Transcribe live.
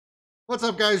What's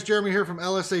up, guys? Jeremy here from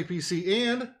LSAPC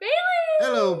and Bailey!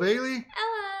 Hello, Bailey.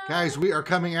 Hello. Guys, we are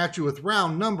coming at you with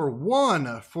round number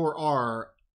 1 for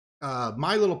our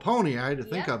My Little Pony. I had to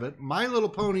think of it. My Little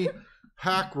Pony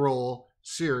Pack Roll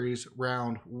Series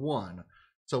round 1.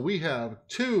 So we have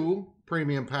 2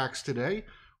 premium packs today.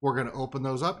 We're going to open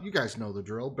those up. You guys know the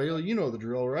drill. Bailey, you know the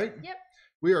drill, right? Yep.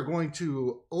 We are going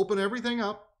to open everything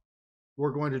up.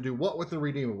 We're going to do what with the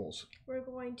redeemables? We're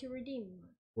going to redeem them.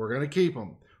 We're going to keep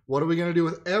them. What are we going to do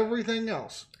with everything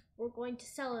else? We're going to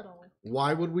sell it all.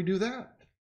 Why would we do that?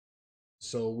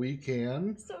 So we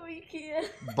can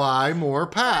buy more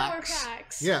packs. More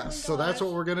packs. Yes, oh so that's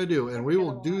what we're going to do. And we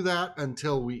will do that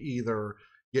until we either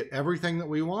get everything that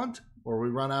we want or we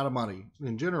run out of money.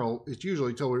 In general, it's usually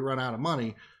until we run out of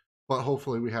money, but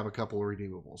hopefully we have a couple of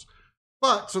redeemables.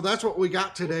 But, so that's what we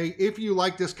got today. If you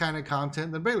like this kind of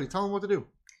content, then Bailey, tell them what to do.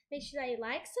 Make sure that you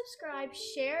like, subscribe,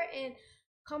 share, and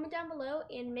comment down below,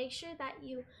 and make sure that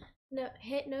you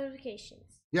hit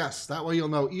notifications. Yes, that way you'll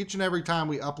know each and every time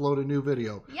we upload a new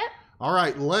video. Yep. All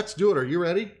right, let's do it. Are you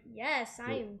ready? Yes,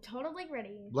 I am totally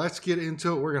ready. Let's get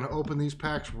into it. We're going to open these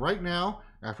packs right now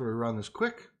after we run this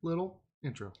quick little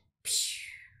intro.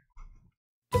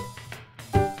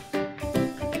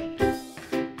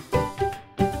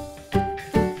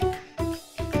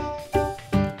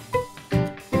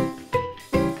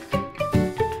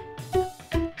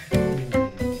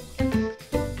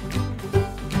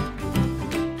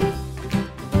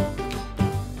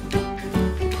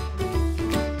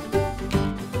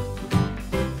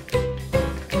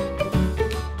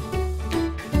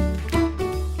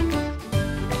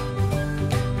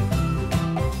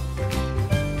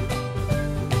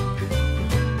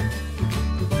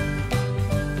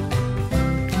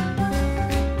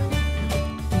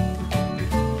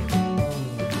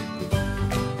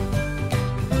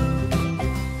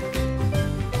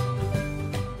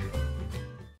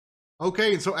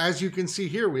 Okay, and so as you can see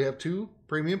here, we have 2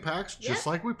 premium packs, just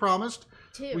like we promised.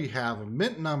 2. We have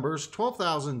mint numbers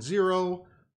 12,031,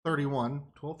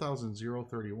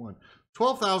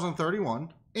 12,031,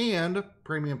 and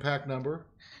premium pack number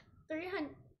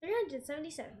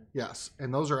 377. Yes,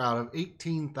 and those are out of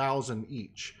 18,000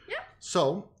 each. Yep.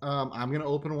 So I'm going to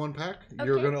open one pack. Okay.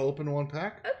 You're going to open one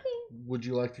pack. Okay. Would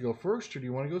you like to go first, or do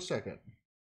you want to go second?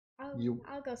 I'll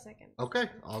go second. Okay,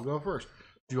 I'll go first.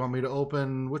 Do you want me to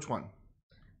open which one?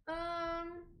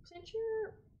 Since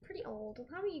you're pretty old,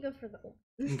 how about you go for the old?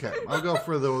 Okay, I'll go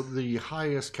for the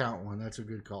highest count one. That's a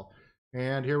good call.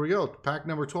 And here we go. Pack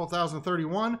number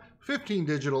 12,031, 15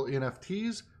 digital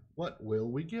NFTs. What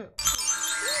will we get?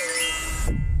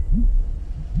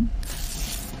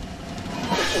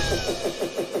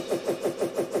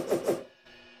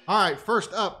 All right,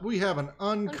 first up, we have an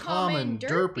uncommon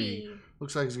derpy.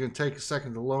 Looks like it's going to take a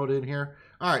second to load in here.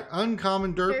 All right,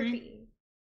 uncommon derpy.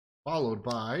 Followed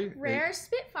by rare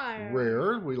Spitfire.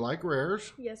 Rare. We like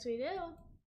rares. Yes, we do.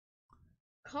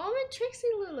 Common Trixie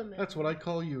Lulumoon. That's what I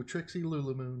call you, Trixie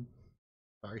Lulumoon.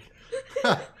 Sorry.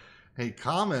 Hey,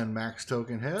 common Max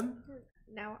Token Head.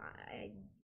 Now an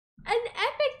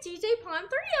epic DJ Pawn 3.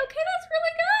 Okay, that's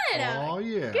really good. Oh,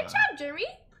 yeah. Good job, Jeremy.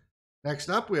 Next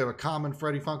up, we have a common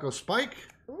Freddy Funko Spike.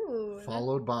 Ooh.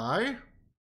 Followed by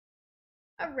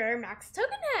a rare Max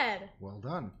Token Head. Well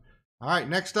done. All right,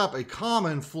 next up, a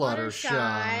common Fluttershy.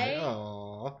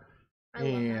 Aww.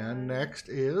 And next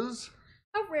is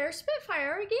a rare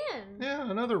Spitfire again.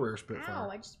 Yeah, another rare Spitfire. Ow,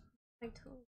 I just my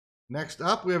toe. Next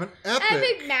up, we have an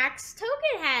epic Max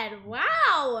Token Head.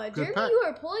 Wow, Jeremy, you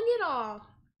are pulling it off.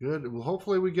 Good. Well,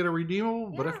 hopefully we get a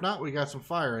redeemable, but if not, we got some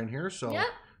fire in here. So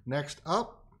next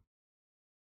up,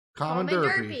 common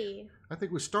derpy. I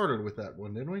think we started with that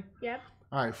one, didn't we? Yep.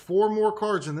 All right, 4 more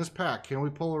cards in this pack. Can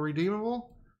we pull a redeemable?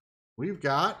 We've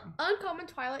got uncommon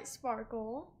Twilight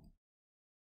Sparkle,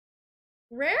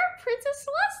 rare Princess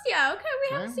Celestia. Okay, we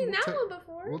haven't seen that one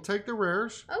before. We'll take the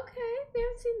rares. Okay, we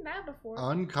haven't seen that before.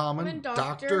 Uncommon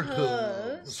Dr.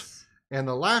 Hooves. And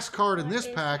the last card in this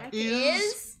pack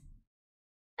is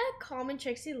a common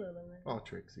Trixie Lulumoon. Oh,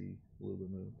 Trixie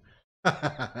Lulumoon.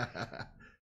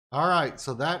 All right,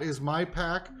 so that is my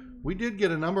pack. We did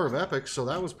get a number of epics, so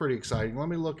that was pretty exciting. Let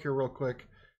me look here real quick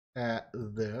at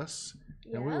this,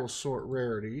 and we will sort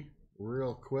rarity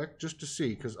real quick just to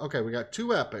see, because okay, we got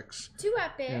 2 epics. 2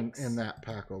 epics in that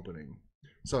pack opening.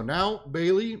 So now,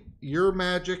 Bailey, your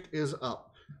magic is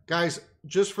up. Guys,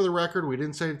 just for the record, we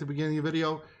didn't say it at the beginning of the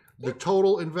video, the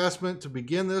total investment to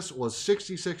begin this was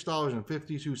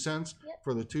 $66.52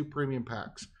 for the 2 premium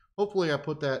packs. Hopefully I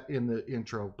put that in the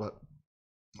intro, but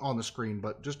on the screen,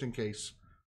 but just in case,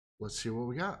 let's see what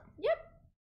we got. Yep.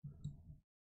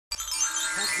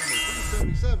 Pack number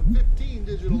 377, 15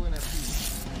 digital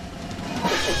NFTs.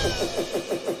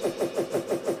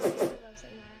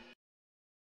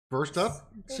 First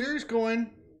up, series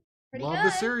coin. Pretty Love good.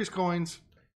 the series coins.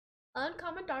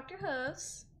 Uncommon Dr.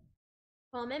 Hooves.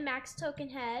 Common Max Token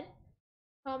Head.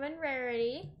 Common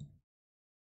Rarity.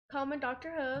 Common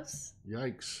Dr. Hooves.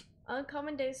 Yikes.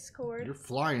 Uncommon Discord. You're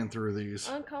flying through these.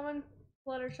 Uncommon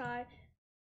Fluttershy.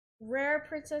 Rare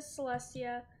Princess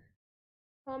Celestia.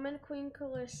 Common Queen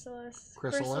Chrysalis.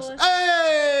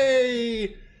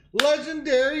 Hey!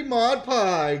 Legendary Mod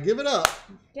Pie. Give it up.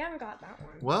 You haven't got that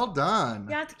one. Well done.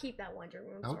 You have to keep that one, Jeremy.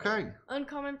 Okay.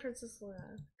 Uncommon Princess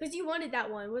Luna. Because you wanted that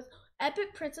one with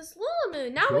Epic Princess Luna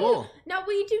Moon. Now cool.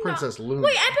 we do Princess not. Luna.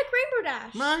 Wait, Epic Rainbow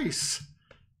Dash. Nice.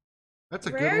 That's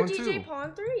a Rare good one DJ too.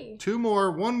 Pawn 3. Two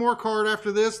more. One more card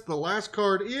after this. The last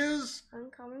card is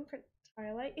Uncommon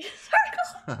Twilight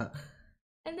Circle.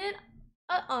 And then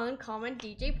an uncommon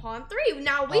DJ Pawn 3.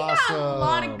 Now we got a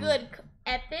lot of good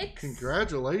epics.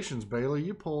 Congratulations, Bailey.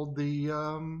 You pulled the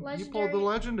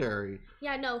legendary.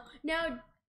 Yeah, no.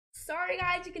 Sorry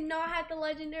guys, you cannot have the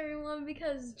legendary one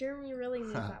because Jeremy really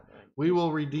needs that one. We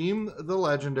will redeem the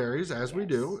legendaries as we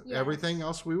do. Yes. Everything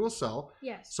else we will sell.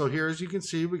 Yes. So here, as you can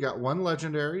see, we got one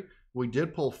legendary. We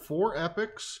did pull 4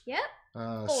 epics. Yep.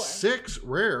 6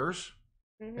 rares,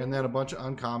 and then a bunch of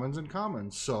uncommons and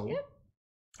commons. So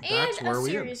that's and where a we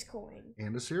series coin.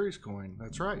 And a series coin.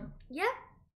 That's right. Yep.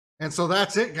 And so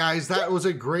that's it, guys. That was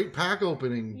a great pack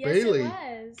opening. Yes, Bailey, it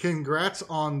was. congrats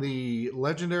on the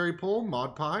legendary pull,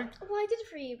 Mod Pie. Well, I did it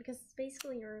for you because it's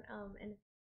basically your an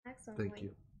Thank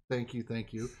you.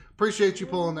 Thank you. Appreciate you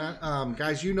pulling that.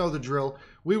 Guys, you know the drill.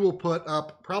 We will put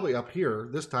up, probably up here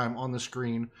this time on the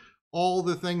screen, all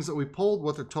the things that we pulled,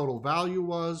 what the total value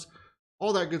was,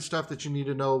 all that good stuff that you need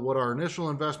to know, what our initial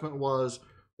investment was,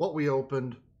 what we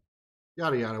opened,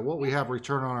 yada yada, what we have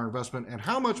return on our investment, and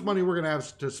how much money we're going to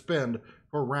have to spend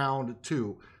for round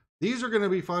 2. These are going to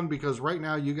be fun because right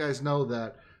now you guys know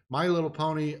that My Little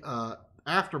Pony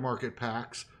aftermarket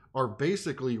packs are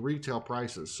basically retail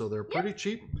prices, so they're pretty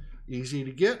cheap, easy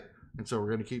to get, and so we're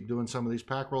going to keep doing some of these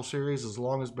pack roll series as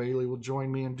long as Bailey will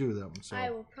join me and do them. So I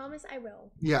will promise I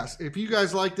will. Yes, if you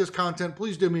guys like this content,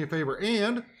 please do me a favor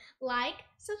and like,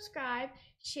 subscribe,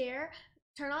 share,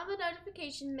 turn on the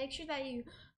notification, make sure that you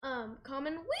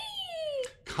comment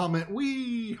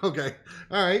wee. Okay,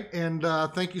 all right, and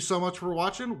thank you so much for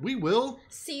watching. We will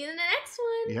see you in the next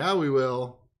one. Yeah, we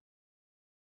will.